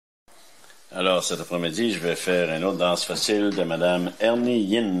Alors, cet après-midi, je vais faire une autre danse facile de Madame Ernie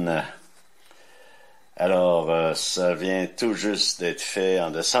Yin INA. Alors, ça vient tout juste d'être fait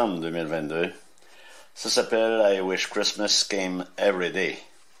en décembre 2022. Ça s'appelle I Wish Christmas Came Every Day.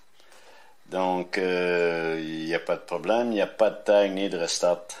 Donc, il n'y a pas de problème, il n'y a pas de tag ni de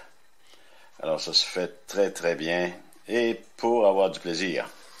restart. Alors, ça se fait très très bien et pour avoir du plaisir.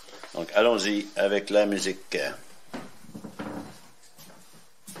 Donc, allons-y avec la musique.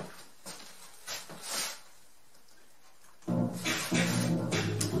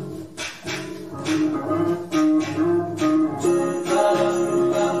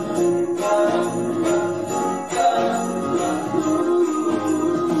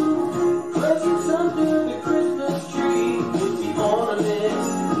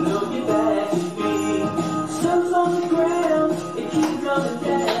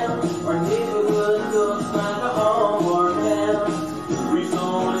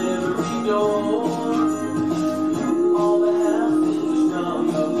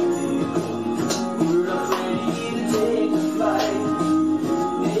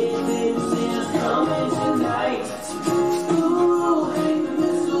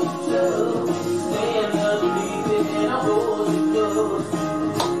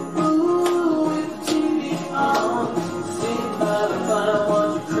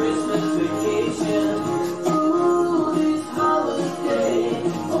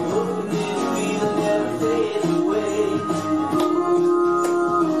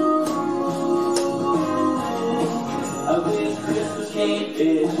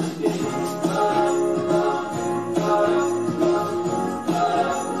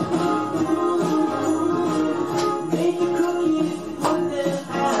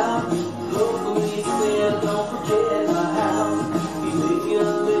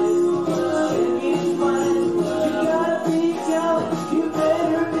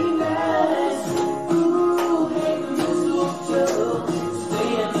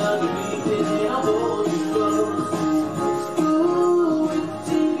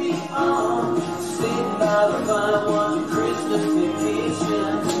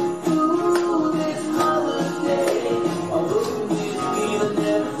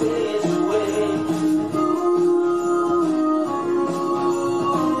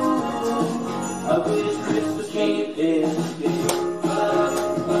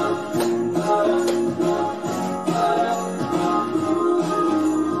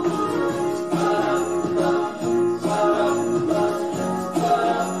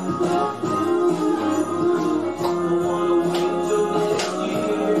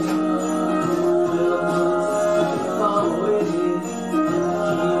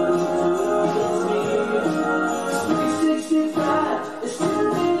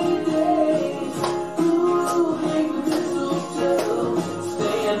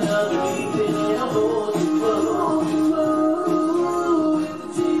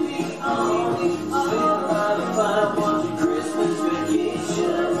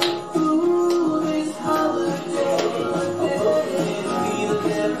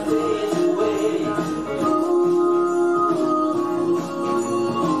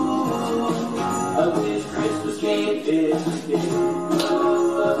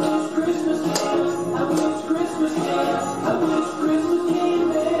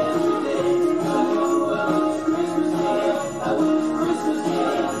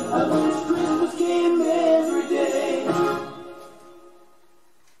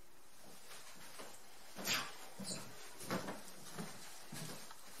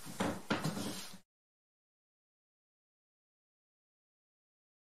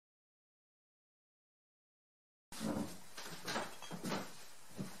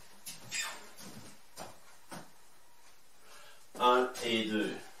 Un et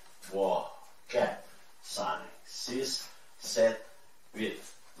 2, 3, 4, 5, 6, 7, 8.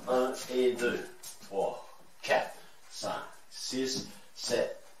 1 et 2, 3, 4, 5, 6,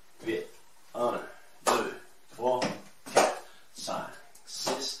 7, 8. 1, 2, 3, 4, 5,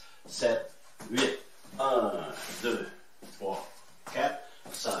 6, 7, 8. 1, 2, 3, 4,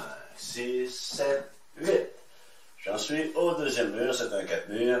 5, 6, 7, 8. J'en suis au deuxième mur, c'est un 4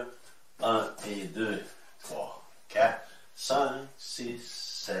 murs. 1 et 2, 3, 4, 5,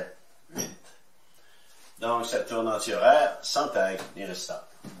 6, 7, 8. Donc, ça tourne anti-horaire, sans tag ni restart.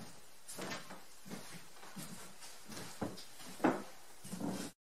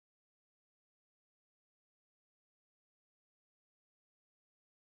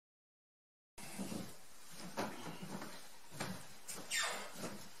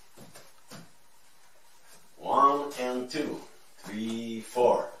 One and 2, 3,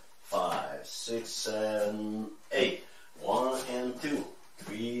 4, 5, 6, 7, 8. 1 and 2,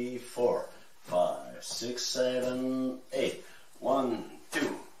 3, 4, 6, 7, 8. 1,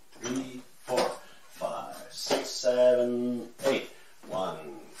 2, 3, 4, 5, 6, 7, 8. 1,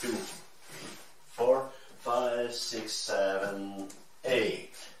 2, 3, 4, 5, 6, 7, 8.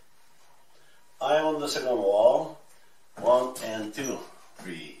 I on the second wall. 1 and 2,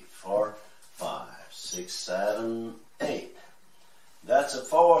 3, 4, 5, 6, 7, 8. That's a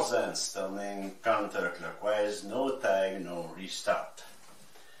forward dance, turning counterclockwise, no tag, no restart.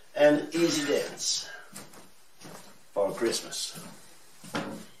 And easy dance for Christmas.